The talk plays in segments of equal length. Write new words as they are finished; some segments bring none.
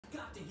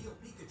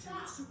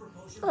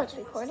Oh, it's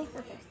recording?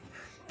 Okay.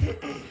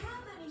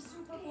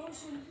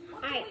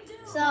 Alright,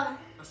 so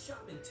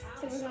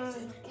we're going,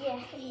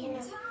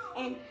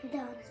 and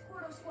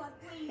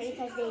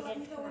because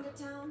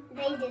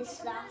they did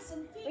stuff.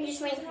 We're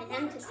just waiting for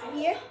them to come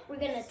here. We're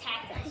gonna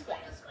attack them.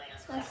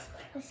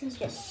 Let's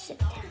just sit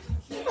down.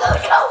 Oh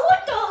no,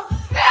 what the?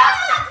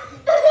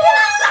 Come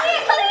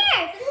here, come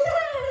here!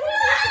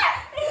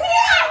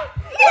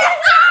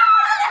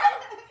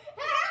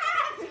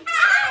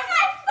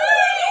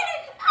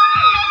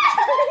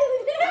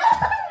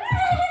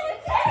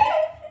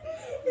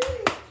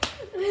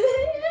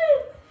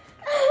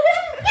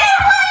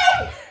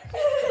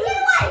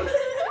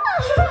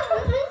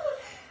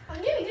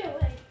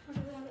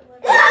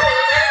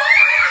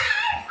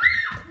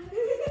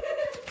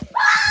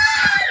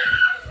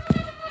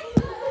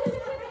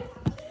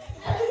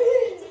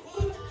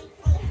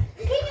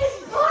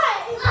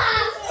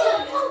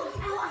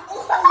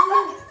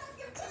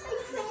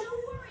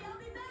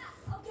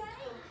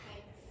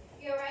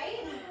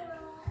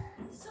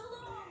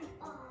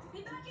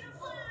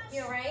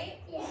 You're right?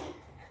 Yeah.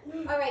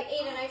 All right,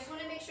 Aiden, I just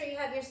want to make sure you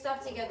have your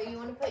stuff together. You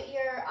want to put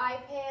your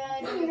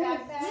iPad in your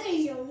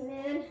backpack? Young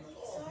man.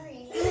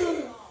 Sorry.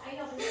 I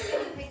know, but you're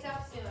getting picked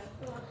up soon.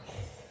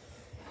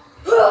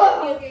 You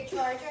have your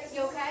charger.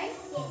 You okay?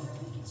 Yeah.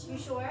 You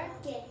sure?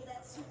 Yeah.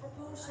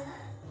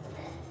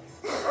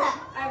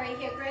 All right,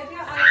 here, grab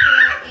your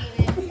iPad,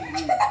 Aiden.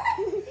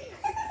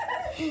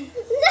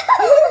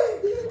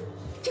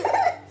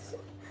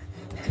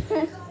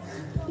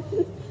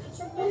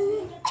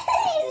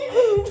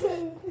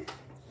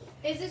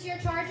 Is this your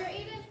charger,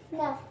 Aiden?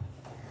 No.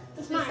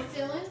 It's mine.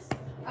 Dylan's?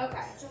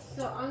 Okay.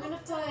 So I'm going to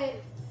put...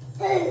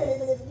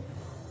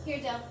 Here,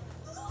 Dylan.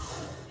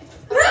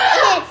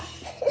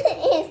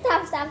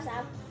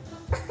 Stop.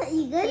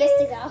 You good? He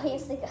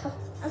has to go.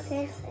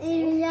 Okay.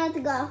 You have to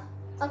go.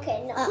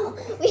 Okay, no. Uh-oh.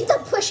 We have to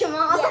push him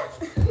off.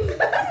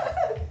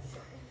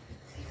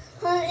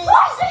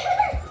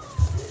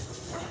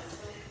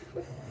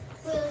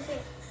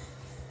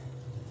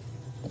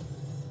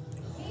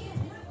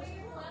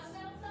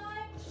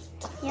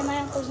 Yeah, my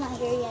uncle's not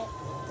here yet.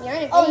 You're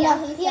in a video. Oh, no,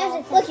 he has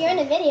fell. Look, you're in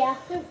a video.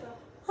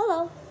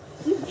 Hello.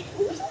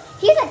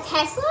 He's a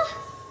Tesla?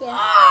 Yeah.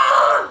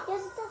 He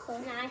has a Tesla.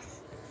 Nice.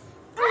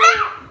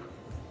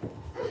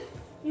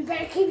 You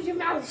better keep your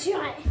mouth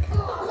shut,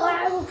 or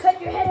I will cut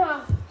your head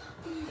off.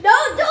 No,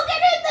 don't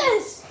get in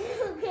this!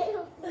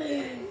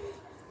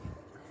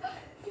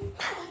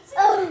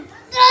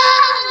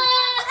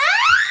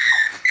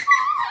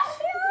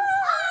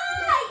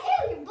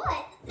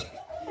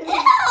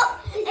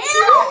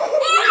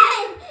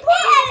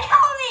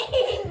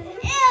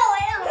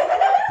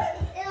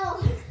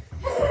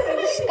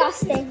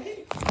 Disgusting.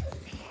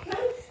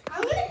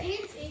 I'm gonna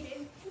pinch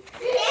Aiden.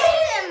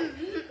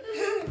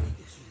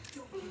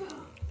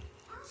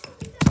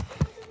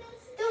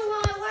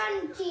 We're on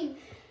the team.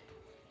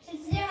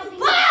 Since they're helping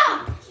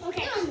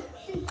Okay.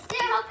 Since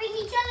they're helping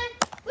each other,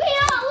 we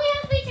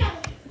help each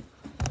other.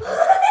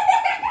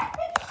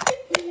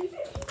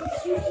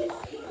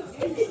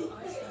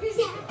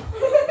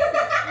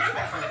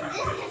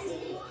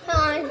 Come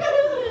on.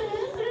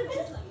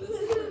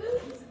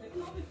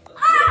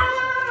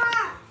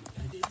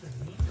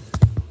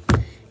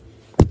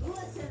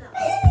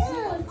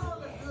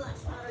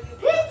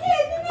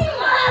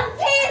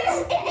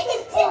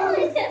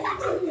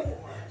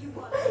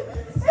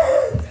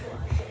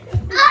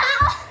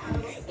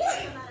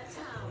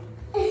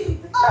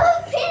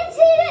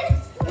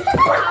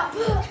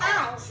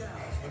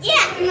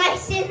 Yeah, my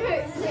shin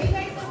hurts. So you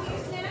guys don't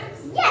eat snacks?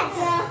 Yes.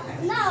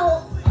 No.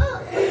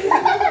 Are you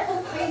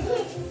still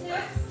eating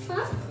snacks?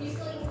 Huh? Are you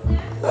still eating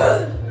snacks?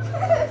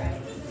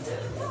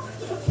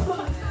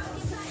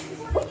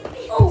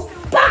 Oh,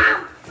 bam!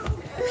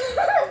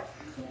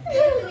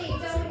 Anthony, you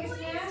done with your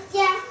snacks?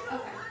 Yeah.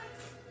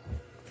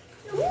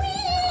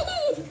 Okay.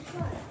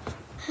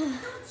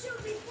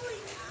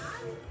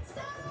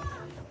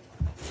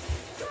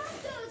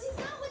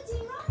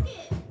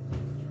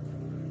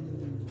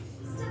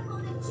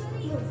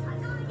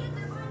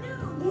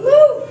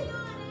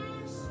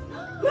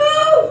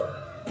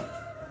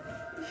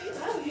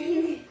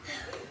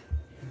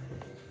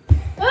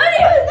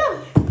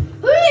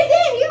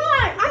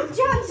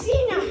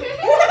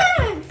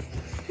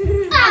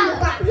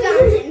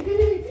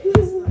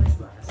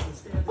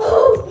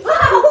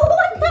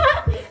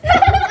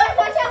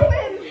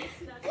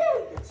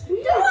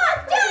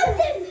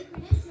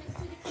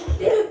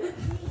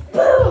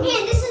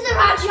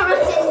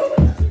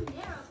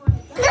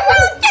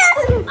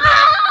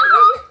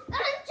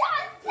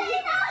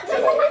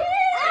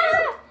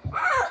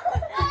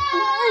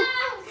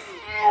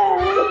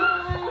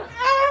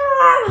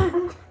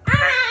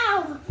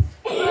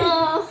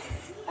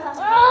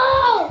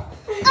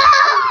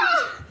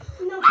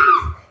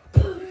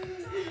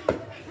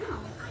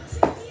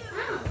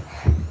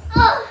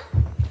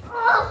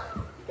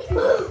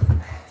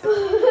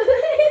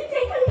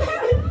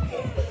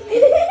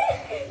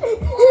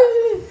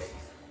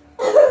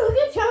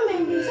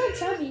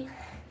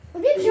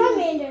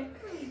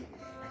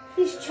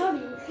 He's chubby.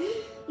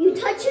 You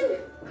touch him,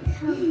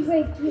 I'll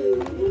break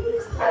you.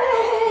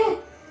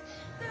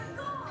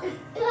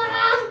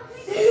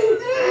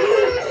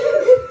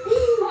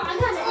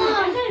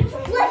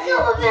 let go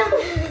of him.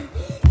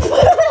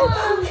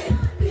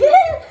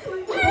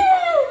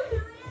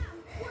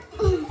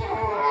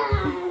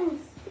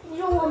 You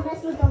don't want to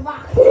mess with the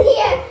rock.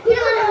 Yeah, you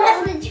don't want to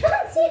mess with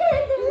John Cena.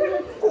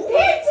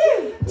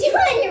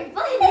 Join your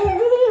butt.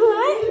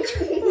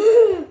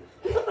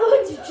 Oh,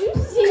 did you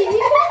see?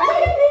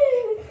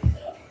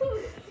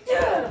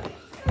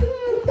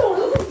 Oh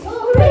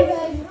my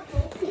God.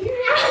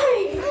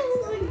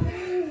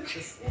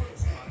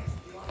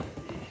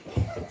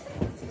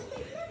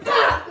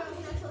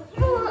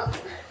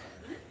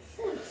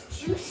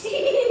 Juicy.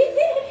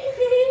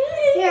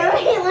 Here,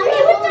 wait, let me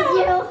hold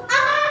you.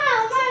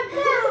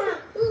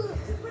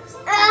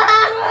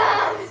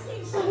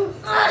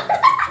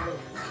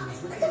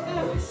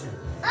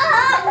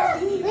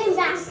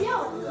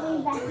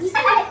 Lean back. Lean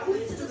back.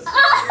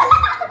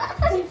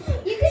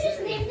 You could just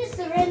name this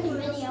a random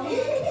video.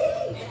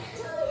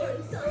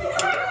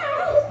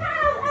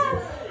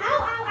 Ow.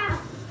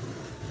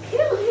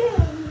 Kill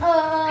him.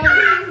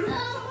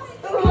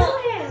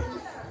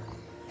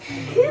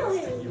 Kill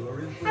him.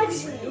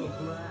 Actually.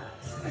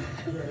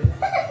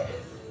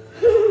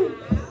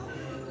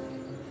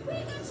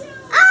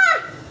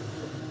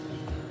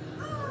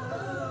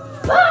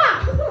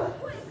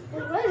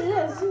 What is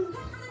this?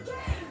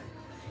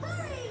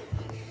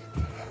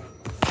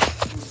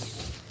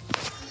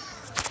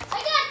 I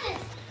got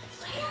this.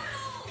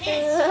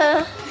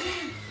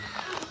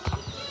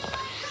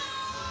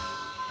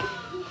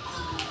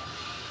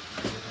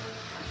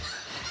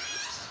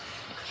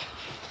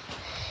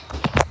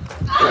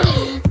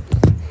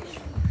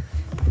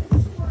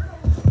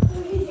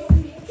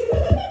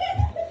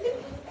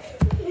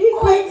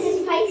 Oh, this is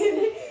spicy.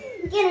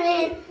 Get him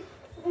in.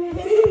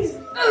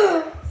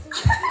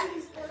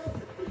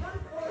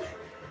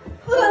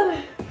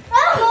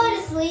 Go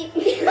to sleep.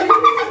 You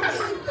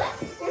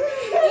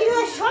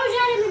gonna charge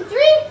at him in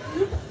 3?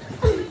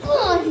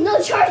 Oh, no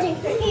charging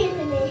for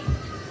Anthony.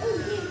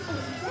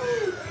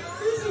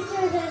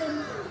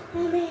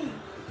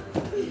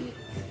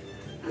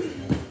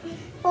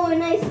 Oh,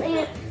 nice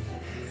land.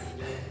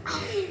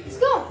 Let's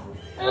go.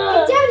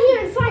 Get down here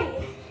and fight.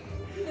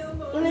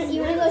 You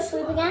wanna go to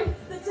sleep again?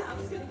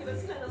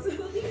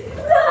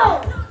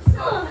 No.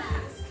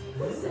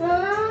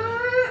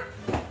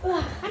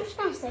 I'm just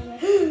gonna stay here.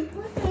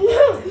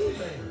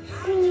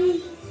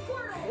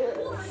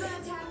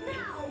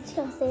 I'm just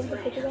gonna stay in the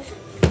video.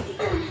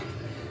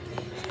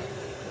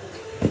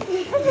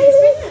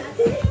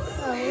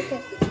 Oh,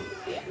 okay.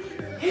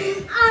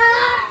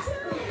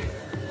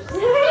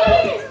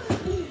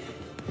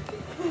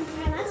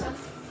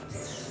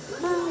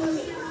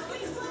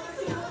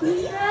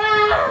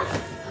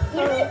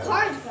 Where did the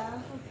cards go?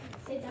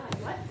 They died.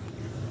 What?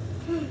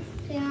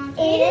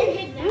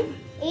 Aiden?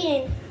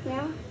 Aiden.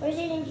 Yeah? Where's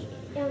Aiden?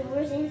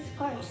 Where's Aiden's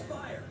cards?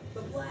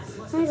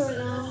 I don't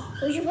know.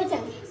 Where'd you put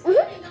them?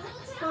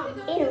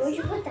 Aiden, where'd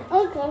you put them?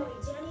 Okay.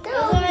 They're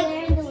over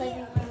there in the living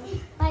room.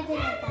 I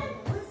didn't put them.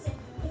 Listen,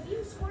 if you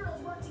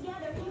squirrels work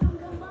together, you can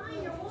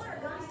combine your water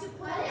guns to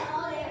play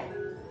all there.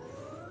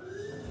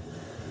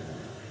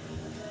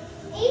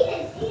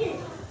 Aiden!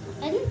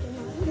 I didn't do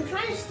that. You're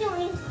trying to steal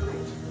Aiden's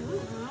cards.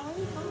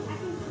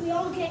 We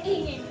all get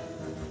Aiden.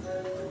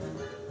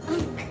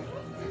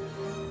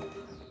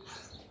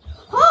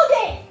 Hold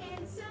it!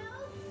 And so,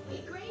 we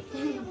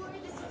gratefully award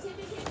the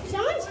certificate to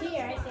Someone's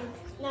here, I think.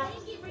 No.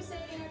 Thank you for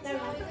saving our Never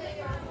town.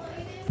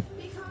 mind.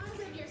 Because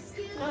of your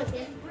skill No, it's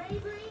here. and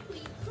bravery, we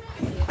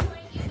proudly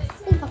appoint you the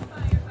town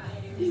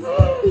firefighters.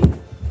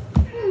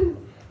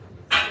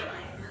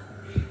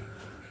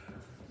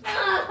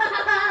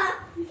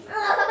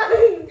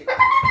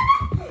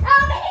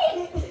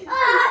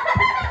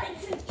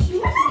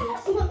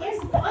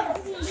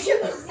 Shut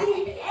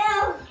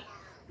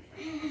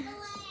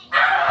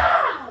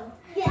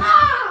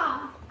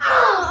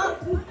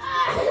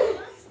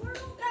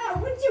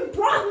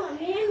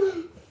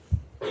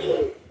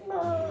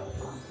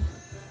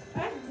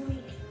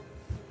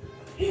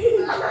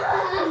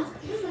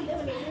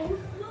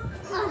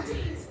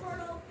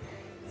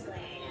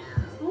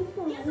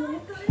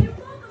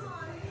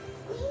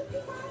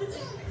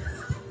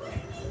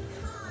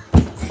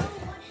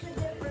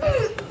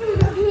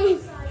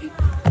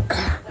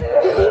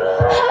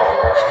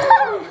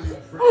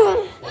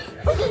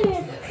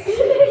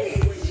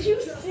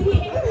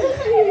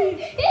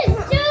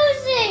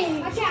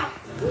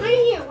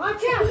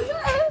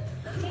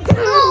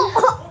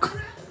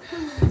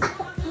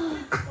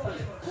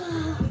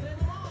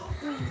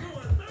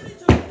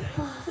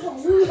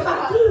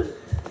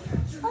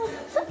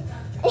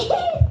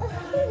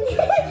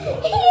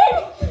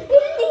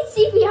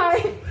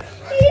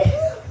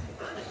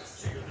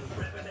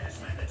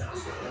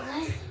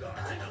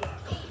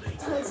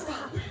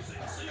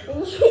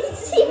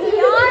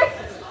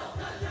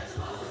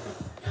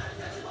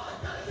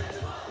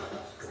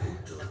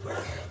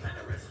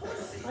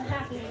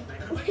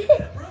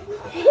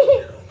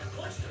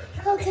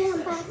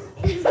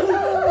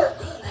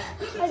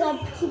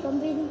keep on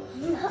breathing.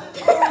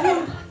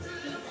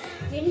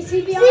 You need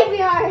CPR?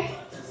 CPR.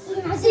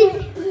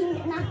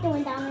 Knock the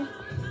wind down.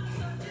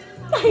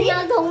 Knock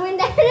the wind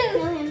down.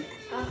 Kill him.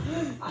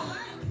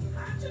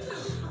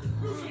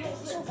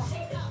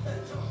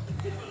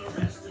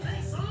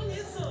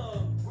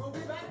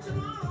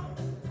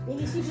 You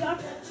need CPR?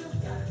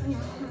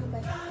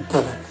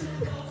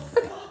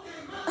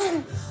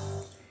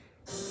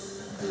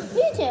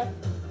 You too.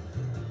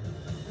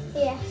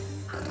 Yeah.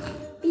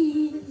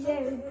 Be the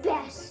very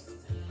best.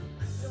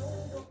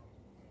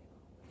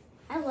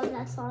 I love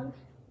that song.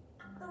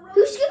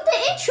 Who skipped the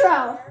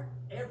intro?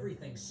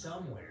 Everything's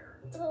somewhere.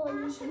 What's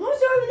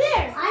over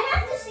there? I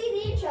have to see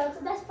the intro. It's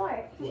the best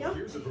part. Well,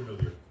 here's a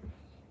familiar.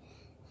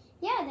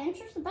 Yeah, the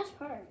intro's the best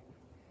part.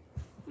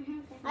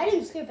 I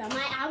didn't skip it.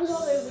 I was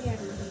all over here.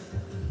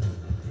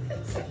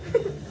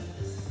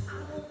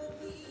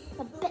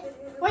 A bit.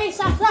 Wait,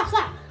 stop.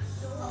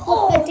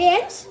 Oh, the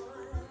dance?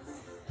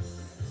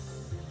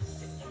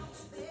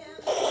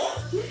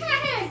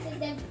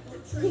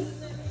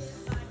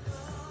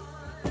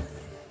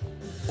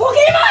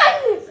 Pokemon!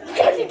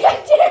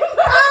 Catch him!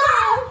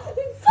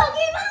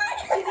 Pokemon!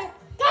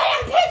 Got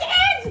him!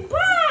 Pickens!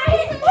 Bye!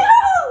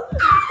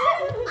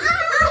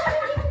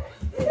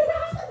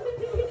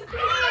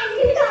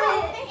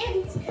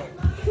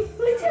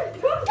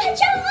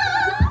 Catch him!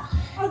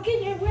 I'll get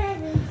you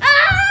wherever.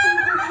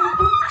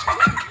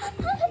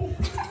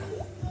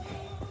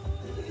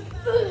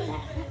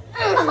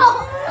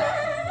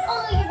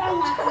 Oh, you're not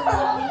going to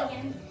do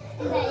again.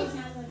 That is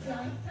not a good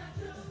feeling.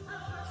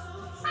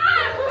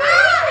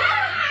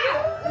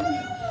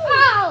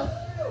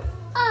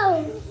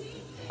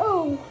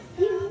 Oh,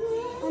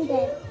 I'm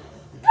dead.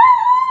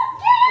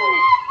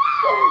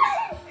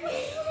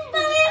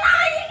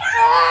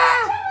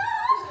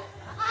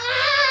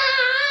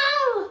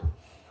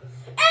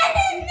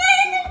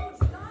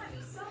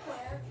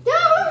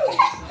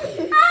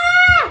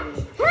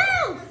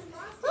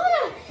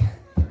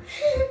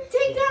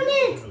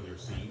 Familiar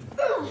scene.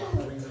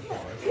 Watering the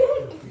forest.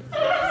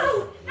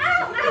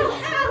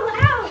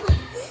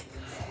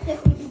 I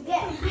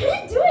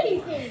didn't do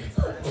anything.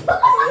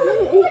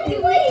 What do you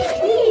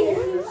mean?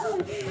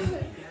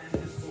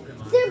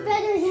 They're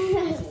better than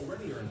us.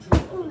 Already earned 2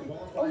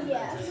 qualifiers. Oh,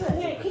 yeah. I'm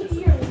going to kick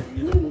you.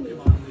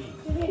 Pokemon League.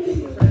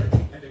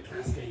 And a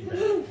Cascade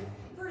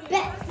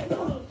badge.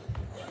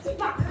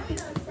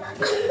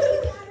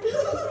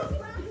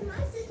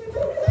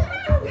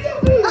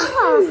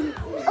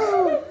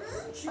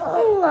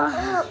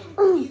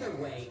 Either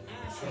way,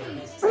 Ashley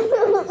has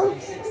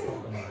 266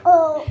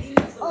 Pokemon.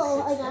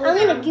 I'm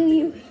gonna give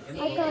you. I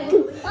got it.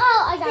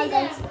 Oh, I got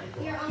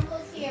it. Your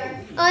uncle's here.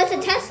 Oh, it's a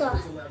Tesla.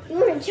 You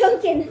were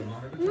joking.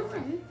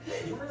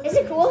 Is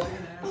it cool?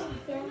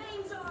 Yeah.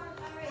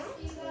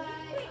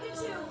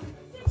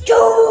 Go!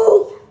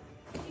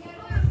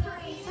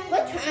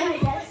 What time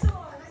is it?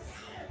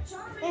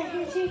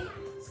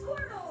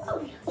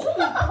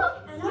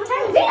 What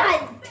time? We got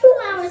 2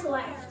 hours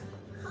left.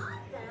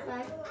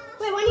 Bye.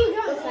 Wait, when are you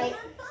going? Fight.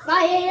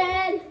 Bye,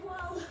 Aiden.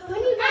 When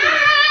are you going?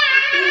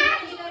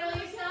 You got all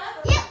your stuff?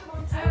 Yep.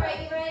 All right,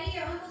 you ready?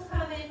 Your uncle's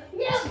coming.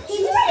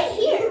 He's right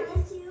here.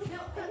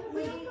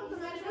 Wait, you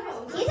gotta go.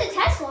 He's a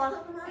Tesla.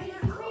 Right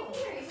here.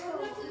 He's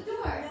going up to the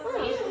door.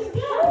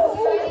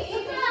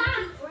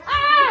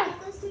 Ah!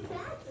 It's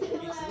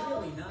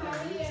really not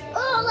unusual.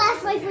 Oh, last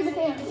fight for the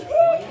fans. Nice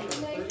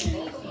to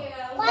meet you.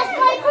 Last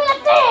fight for the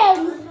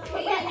fans.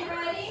 Okay, you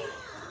ready?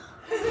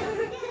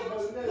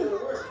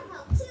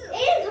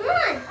 Aiden, come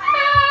on.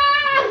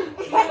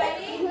 You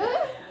ready?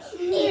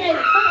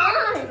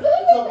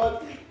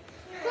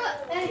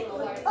 Aiden, come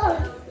on.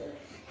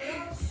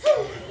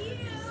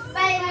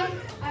 Bye.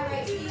 All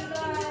right, you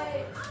guys.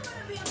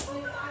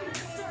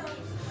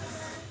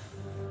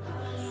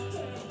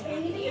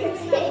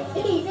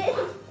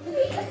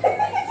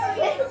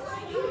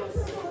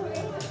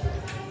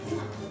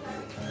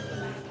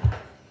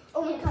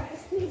 Oh my god,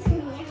 this thing's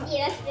coming out.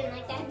 Yeah, it's been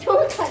like that.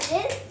 Don't touch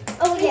it.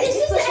 Oh, yeah, This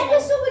is push the it out.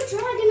 episode with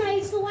Dragonite.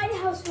 It's the White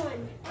House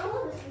one.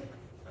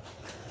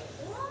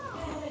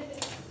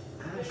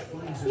 Ash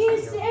finds his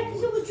Here's way the up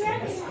episode with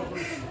Dragonite.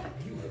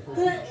 beautiful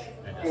beach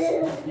and a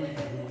sparkling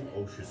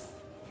blue ocean.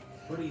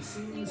 But he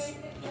seems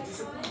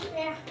disappointed.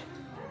 Yeah.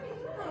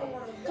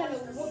 Gonna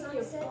whoop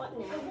your butt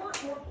now. I want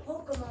more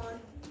Pokemon.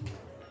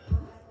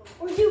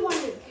 Or do you want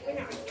to? Or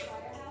not?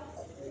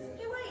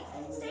 Hey, wait!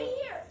 Stay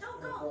here! Don't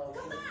go!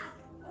 Come back!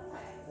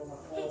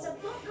 It's a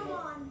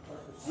Pokemon!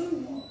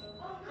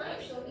 Oh,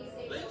 really?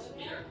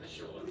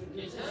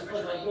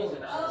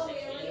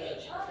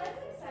 Oh,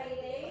 that's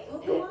exciting.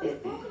 Pokemon,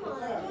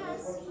 I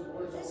guess.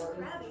 This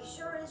Krabby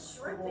sure is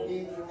shrimpy.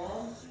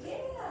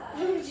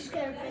 You just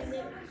gotta find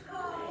it. Oh,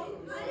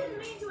 I didn't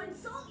mean to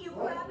insult you,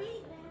 Krabby.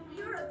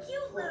 You're a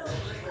cute little...